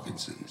got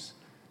Parkinson's.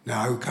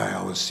 Now, OK,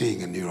 I was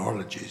seeing a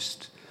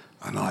neurologist,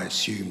 and I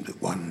assumed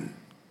that one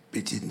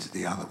bit into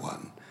the other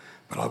one,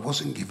 but I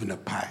wasn't given a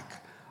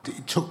pack.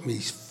 It took me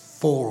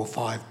 4 or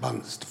 5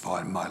 months to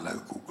find my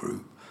local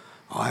group.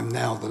 I'm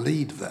now the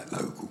lead of that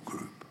local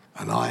group,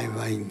 and I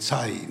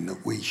maintain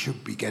that we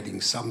should be getting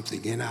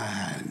something in our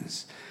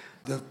hands.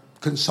 The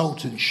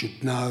consultants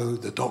should know,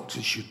 the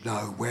doctors should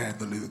know where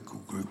the local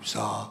groups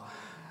are,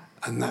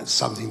 and that's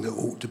something that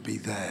ought to be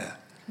there,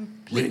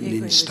 written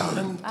in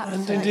stone.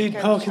 And indeed,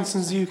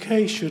 Parkinson's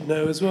UK should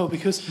know as well,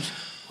 because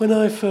when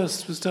I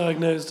first was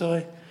diagnosed,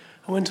 I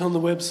went on the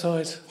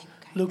website,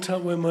 looked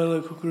up where my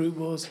local group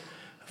was,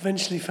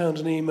 eventually found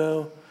an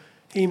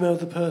emailed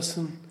the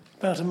person.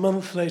 About a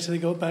month later, they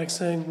got back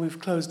saying, we've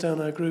closed down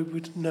our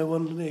group, no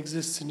one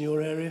exists in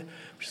your area,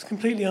 which is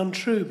completely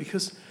untrue,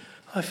 because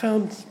I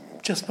found,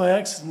 just by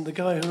accident, the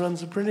guy who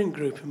runs a brilliant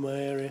group in my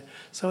area.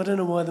 So I don't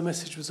know why the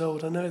message was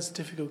old. I know it's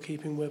difficult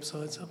keeping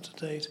websites up to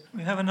date.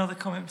 We have another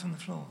comment from the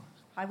floor.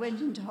 I went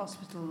into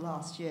hospital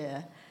last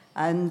year,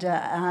 and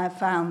I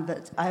found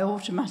that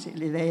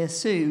they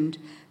assumed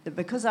that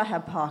because I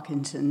had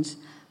Parkinson's,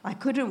 I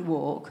couldn't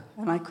walk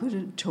and I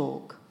couldn't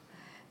talk.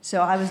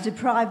 So I was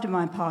deprived of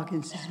my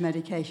Parkinson's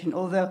medication,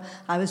 although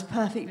I was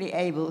perfectly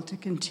able to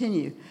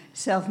continue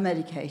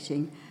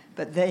self-medicating.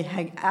 But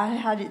I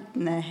had it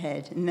in their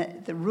head,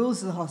 and the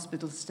rules of the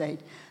hospital state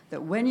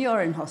that when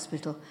you're in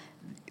hospital,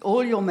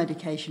 all your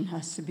medication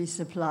has to be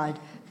supplied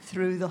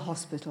through the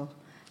hospital.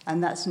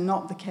 And that's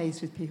not the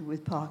case with people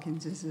with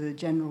Parkinson's as a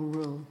general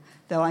rule,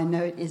 though I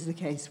know it is the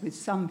case with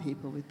some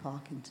people with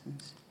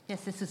Parkinson's.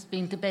 Yes, this was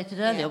being debated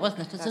earlier,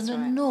 wasn't it? It's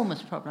an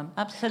enormous problem,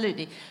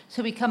 absolutely.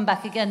 So we come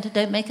back again to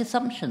don't make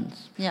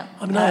assumptions. Yeah.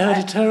 I mean, I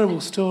heard a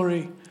terrible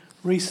story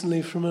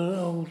recently from an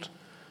old...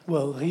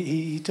 Well,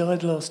 he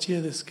died last year,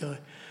 this guy.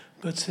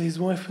 But his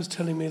wife was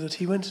telling me that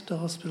he went into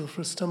hospital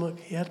for a stomach...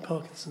 He had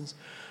Parkinson's,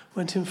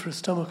 went in for a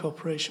stomach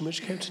operation,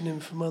 which kept him in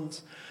for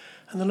months.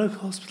 And the local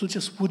hospital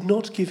just would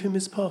not give him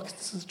his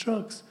Parkinson's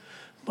drugs.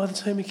 By the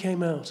time he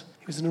came out,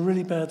 he was in a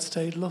really bad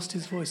state, lost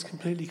his voice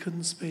completely,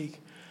 couldn't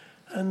speak.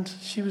 And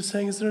she was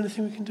saying, is there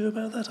anything we can do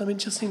about that? I mean, it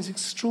just seems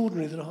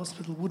extraordinary that a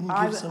hospital wouldn't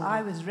give someone...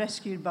 I was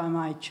rescued by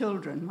my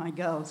children. My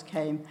girls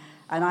came,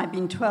 and I'd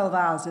been 12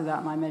 hours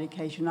without my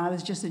medication. I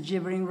was just a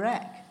gibbering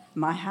wreck.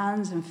 My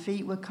hands and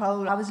feet were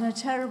cold. I was in a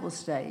terrible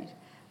state.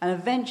 And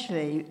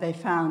eventually they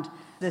found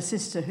the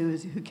sister who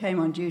came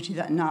on duty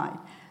that night,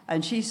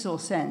 and she saw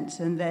sense,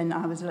 and then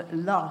I was at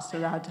last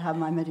allowed to have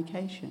my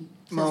medication.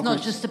 So it's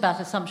not just about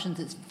assumptions,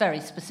 it's very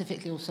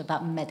specifically also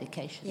about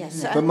medication.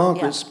 Yes, but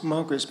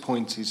Margaret's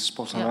point is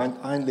spot on. Yeah.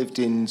 I lived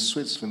in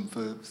Switzerland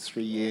for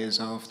 3 years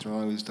after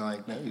I was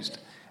diagnosed,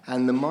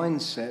 and the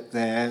mindset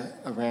there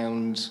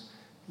around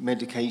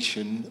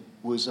medication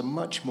was a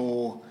much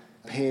more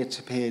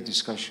peer-to-peer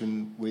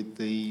discussion with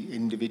the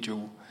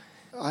individual.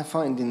 I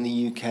find in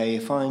the UK,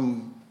 if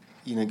I'm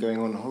going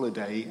on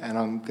holiday and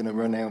I'm going to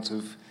run out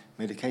of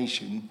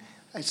medication,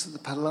 It's the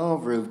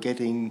palaver of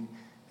getting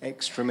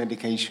extra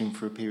medication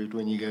for a period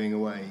when you're going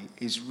away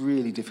is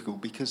really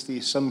difficult, because the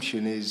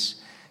assumption is,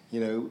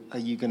 are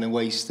you going to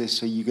waste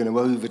this? Are you going to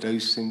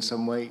overdose in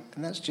some way?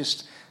 And that's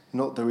just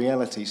not the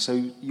reality. So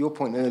your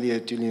point earlier,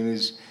 Gillian,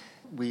 is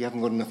we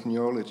haven't got enough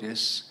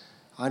neurologists.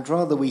 I'd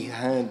rather we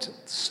had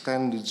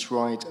standards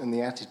right and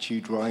the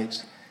attitude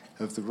right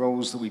of the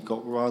roles that we've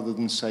got, rather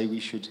than say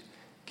we should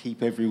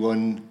keep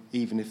everyone,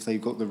 even if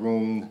they've got the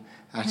wrong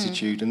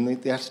attitude.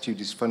 And the attitude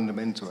is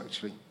fundamental,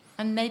 actually.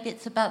 And maybe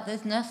it's about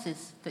those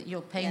nurses that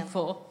you're paying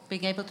for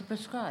being able to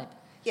prescribe.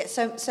 Yeah,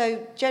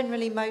 so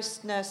generally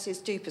most nurses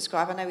do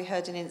prescribe. I know we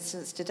heard an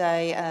instance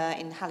today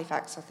in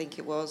Halifax, I think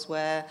it was,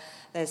 where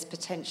there's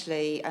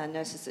potentially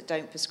nurses that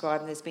don't prescribe,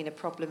 and there's been a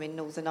problem in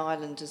Northern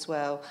Ireland as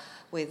well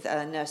with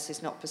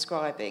nurses not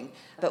prescribing.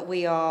 But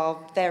we are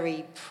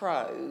very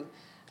pro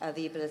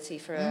the ability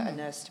for a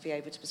nurse to be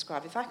able to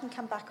prescribe. If I can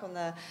come back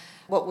on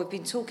what we've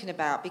been talking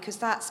about, because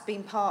that's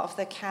been part of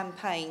the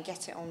campaign,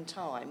 Get It On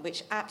Time,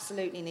 which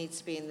absolutely needs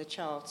to be in the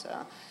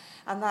Charter.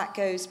 And that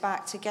goes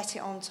back to Get It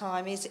On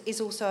Time is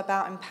also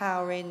about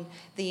empowering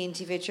the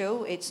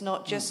individual. It's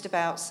not just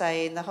about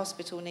saying the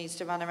hospital needs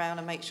to run around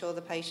and make sure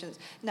the patients...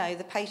 No,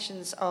 the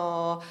patients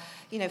are,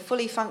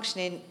 fully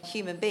functioning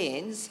human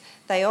beings.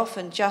 They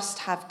often just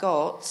have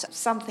got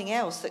something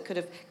else that could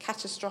have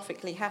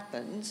catastrophically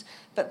happened,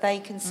 but they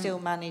can still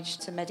manage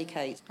to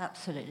medicate.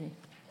 Absolutely.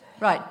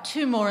 Right,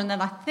 2 more, and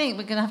then I think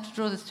we're going to have to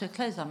draw this to a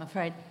close, I'm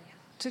afraid.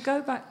 To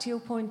go back to your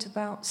point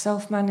about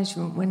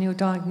self-management when you're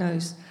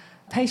diagnosed,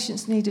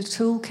 patients need a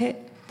toolkit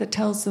that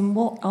tells them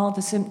what are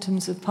the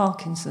symptoms of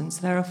Parkinson's.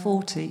 There are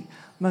 40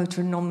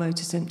 motor and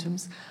non-motor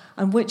symptoms,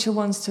 and which are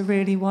ones to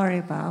really worry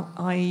about,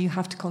 i.e. you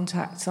have to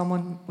contact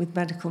someone with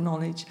medical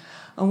knowledge,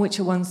 and which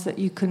are ones that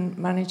you can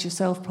manage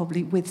yourself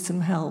probably with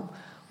some help,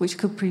 which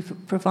could be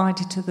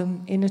provided to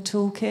them in a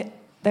toolkit.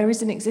 There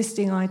is an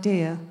existing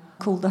idea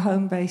called the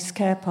home-based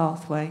care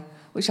pathway,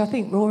 which I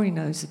think Rory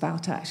knows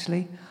about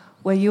actually,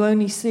 where you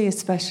only see a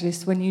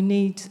specialist when you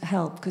need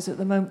help, because at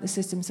the moment the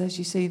system says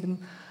you see them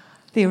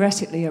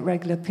theoretically at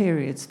regular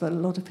periods, but a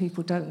lot of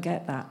people don't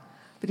get that.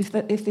 But if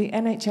the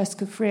NHS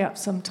could free up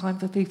some time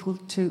for people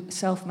to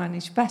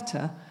self-manage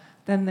better,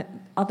 then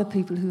other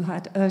people who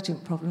had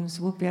urgent problems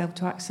would be able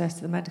to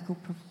access the medical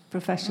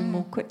profession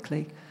more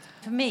quickly.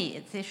 For me,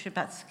 it's the issue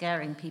about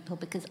scaring people,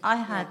 because I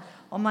had,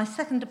 on my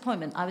second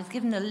appointment, I was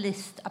given a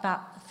list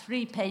about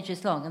 3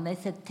 pages long, and they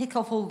said, tick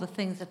off all the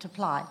things that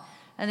apply.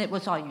 And it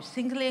was, are you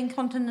singly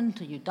incontinent?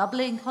 Are you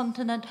doubly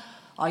incontinent?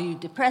 Are you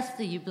depressed?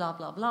 Are you blah,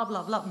 blah, blah,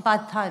 blah, blah? And by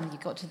the time you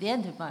got to the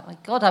end of my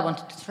God, I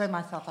wanted to throw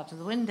myself out of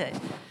the window.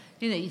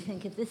 You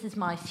think, if this is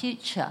my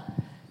future.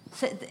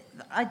 So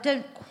I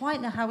don't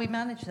quite know how we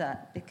manage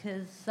that,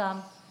 because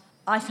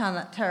I found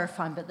that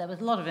terrifying, but there was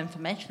a lot of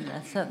information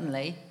there,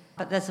 certainly.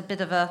 But there's a bit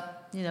of a,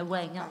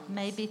 weighing up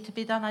maybe to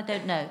be done. I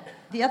don't know.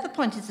 The other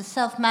point is the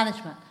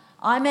self-management.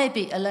 I may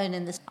be alone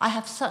in this. I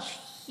have such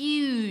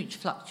huge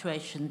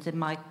fluctuations in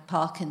my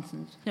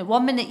Parkinson's.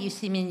 1 minute you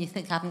see me and you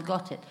think I haven't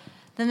got it.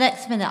 The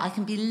next minute I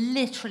can be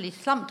literally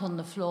slumped on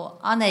the floor,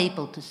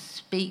 unable to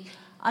speak,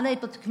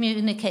 unable to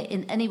communicate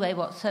in any way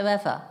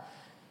whatsoever.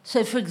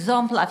 So, for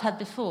example, I've had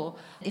before,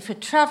 if we're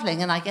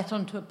travelling and I get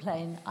onto a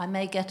plane, I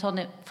may get on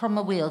it from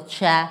a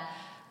wheelchair.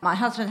 My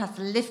husband has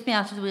to lift me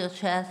out of the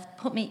wheelchair,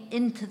 put me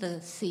into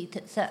the seat,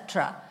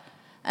 etc.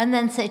 And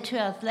then, say, 2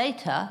 hours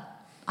later,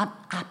 I'm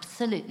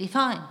absolutely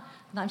fine.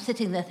 And I'm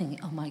sitting there thinking,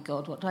 oh, my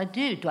God, what do I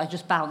do? Do I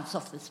just bounce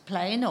off this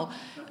plane? Or,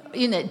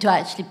 do I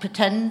actually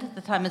pretend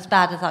that I'm as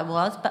bad as I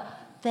was? But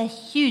they're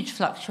huge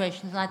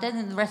fluctuations, and I don't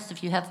think the rest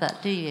of you have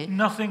that, do you?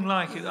 Nothing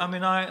like it. I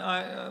mean,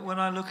 I when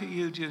I look at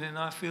you, Gillian,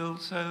 I feel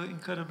so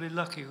incredibly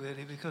lucky,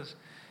 really, because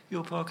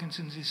your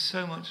Parkinson's is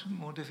so much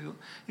more difficult.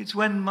 It's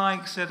when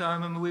Mike said, I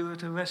remember we were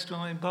at a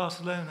restaurant in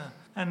Barcelona,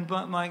 and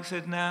Mike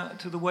said now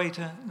to the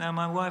waiter, now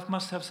my wife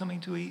must have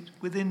something to eat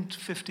within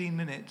 15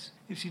 minutes.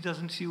 If she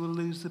doesn't, she will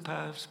lose the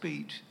power of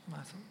speech. And I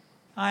thought,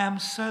 I am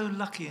so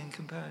lucky in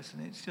comparison.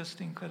 It's just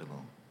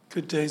incredible.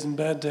 Good days and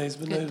bad days,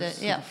 but Good no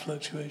sort of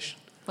fluctuation.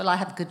 Well, I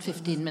have good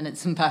 15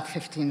 minutes and bad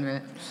 15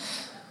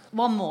 minutes.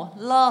 One more,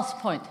 last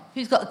point.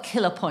 Who's got a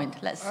killer point?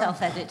 Let's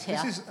self-edit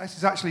here. This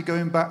is actually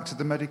going back to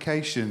the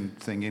medication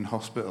thing in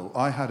hospital.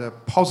 I had a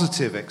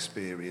positive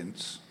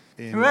experience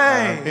in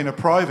a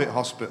private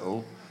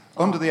hospital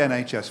under the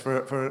NHS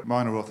for a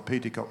minor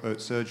orthopaedic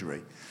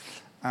surgery.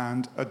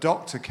 And a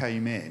doctor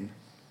came in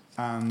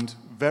and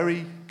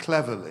very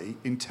cleverly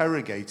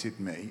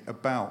interrogated me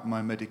about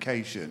my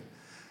medication,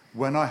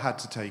 when I had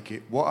to take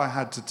it, what I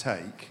had to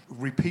take,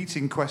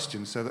 repeating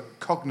questions so that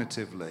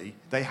cognitively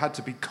they had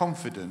to be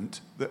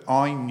confident that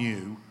I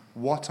knew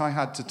what I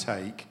had to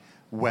take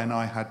when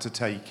I had to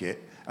take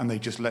it, and they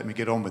just let me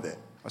get on with it.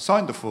 I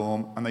signed the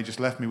form and they just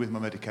left me with my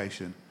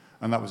medication,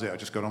 and that was it. I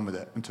just got on with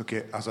it and took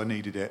it as I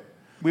needed it.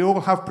 We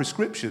all have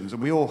prescriptions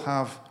and we all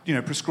have,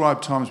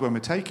 prescribed times when we're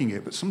taking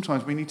it, but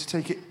sometimes we need to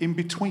take it in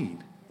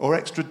between, or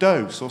extra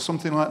dose or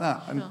something like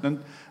that.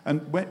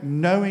 And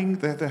knowing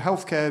that the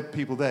healthcare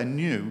people there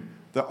knew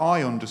that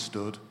I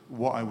understood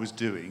what I was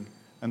doing,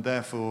 and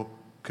therefore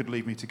could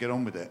leave me to get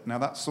on with it. Now,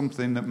 that's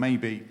something that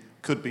maybe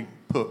could be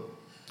put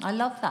I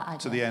love that idea.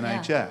 to the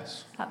NHS. Yeah.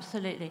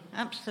 Absolutely,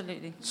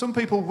 absolutely. Some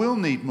people will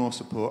need more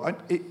support.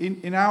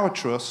 In our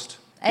trust...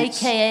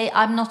 AKA,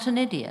 I'm not an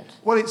idiot.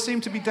 Well, it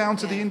seemed to be down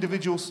to the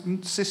individual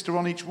sister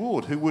on each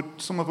ward, who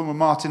would, some of them are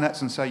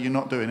martinets and say, you're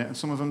not doing it, and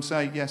some of them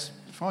say, yes,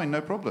 fine,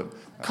 no problem.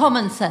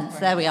 Common sense,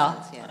 there we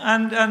are.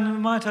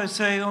 And might I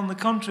say, on the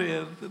contrary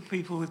of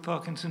people with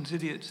Parkinson's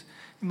idiots,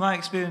 in my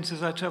experience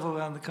as I travel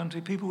around the country,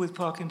 people with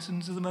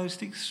Parkinson's are the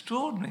most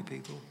extraordinary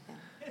people.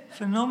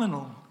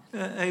 Phenomenal.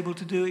 Able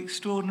to do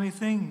extraordinary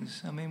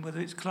things. I mean,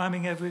 whether it's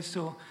climbing Everest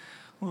or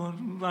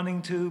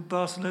running to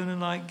Barcelona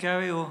like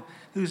Gary, or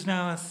who's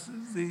now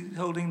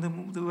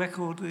holding the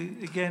record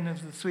again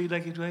of the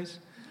three-legged race.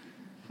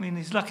 I mean,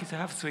 he's lucky to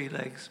have 3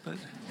 legs, but...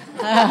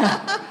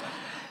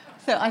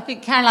 So I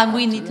think, Caroline,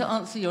 we need to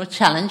answer your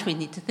challenge. We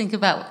need to think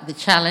about the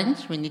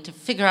challenge. We need to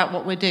figure out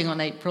what we're doing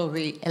on April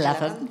the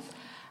 11th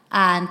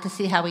and to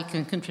see how we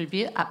can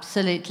contribute,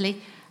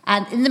 absolutely.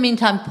 And in the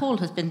meantime, Paul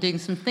has been doing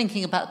some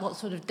thinking about what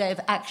sort of day of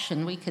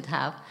action we could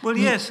have. Well,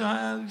 yes,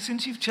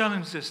 since you've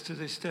challenged us to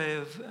this day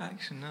of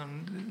action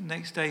on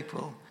next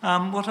April,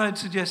 what I'd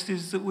suggest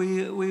is that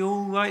we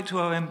all write to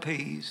our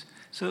MPs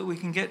so that we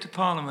can get to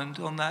Parliament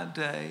on that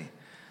day.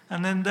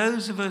 And then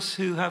those of us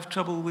who have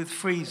trouble with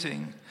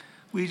freezing,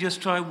 we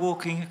just try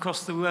walking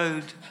across the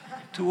road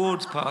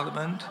towards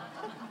Parliament.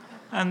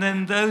 And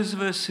then those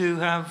of us who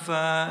have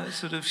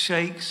sort of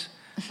shakes,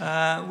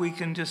 we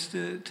can just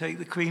take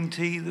the cream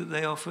tea that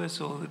they offer us,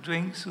 or the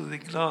drinks, or the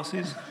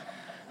glasses.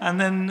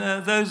 And then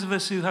those of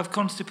us who have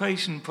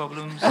constipation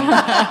problems,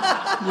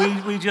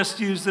 we just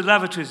use the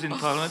lavatories in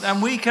Parliament,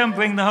 and we can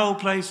bring the whole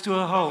place to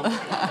a halt,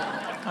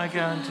 I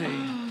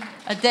guarantee.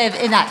 A day of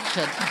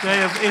inaction. A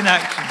day of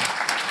inaction.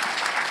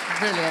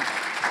 Brilliant.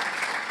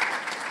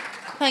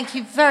 Thank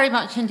you very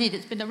much indeed.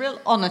 It's been a real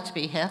honour to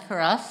be here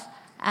for us.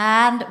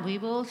 And we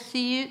will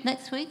see you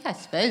next week, I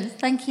suppose.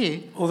 Thank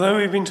you. Although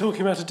we've been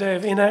talking about a day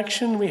of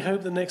inaction, we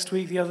hope that next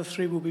week the other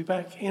 3 will be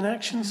back in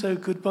action. So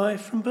goodbye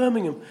from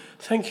Birmingham.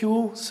 Thank you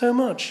all so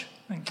much.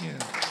 Thank you.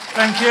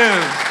 Thank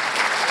you.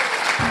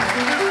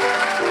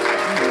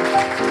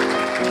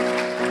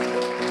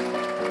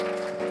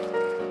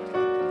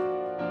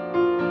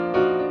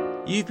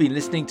 You've been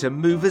listening to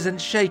Movers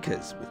and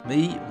Shakers with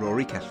me,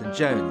 Rory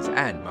Catherine-Jones,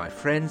 and my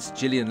friends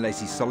Gillian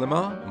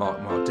Lacey-Solomar, Mark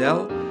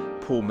Mardell,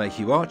 Paul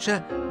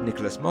Mayhew-Archer,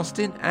 Nicholas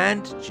Mostyn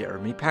and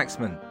Jeremy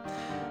Paxman.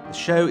 The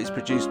show is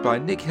produced by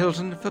Nick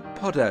Hilton for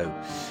Poddo.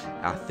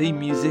 Our theme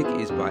music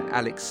is by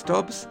Alex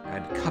Stobbs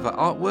and cover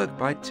artwork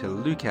by Till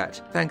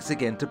Lucat. Thanks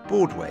again to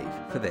Boardwave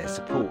for their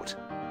support.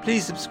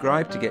 Please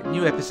subscribe to get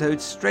new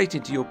episodes straight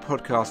into your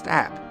podcast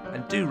app,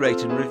 and do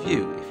rate and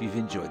review if you've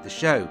enjoyed the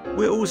show.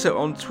 We're also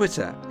on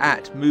Twitter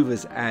at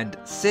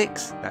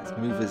 @MoversAnd6, that's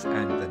Movers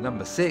and the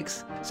number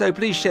 6. So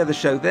please share the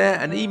show there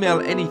and email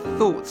any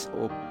thoughts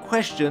or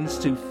questions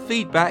to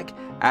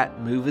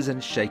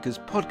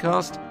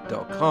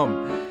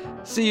feedback@moversandShakersPodcast.com.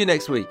 See you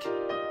next week.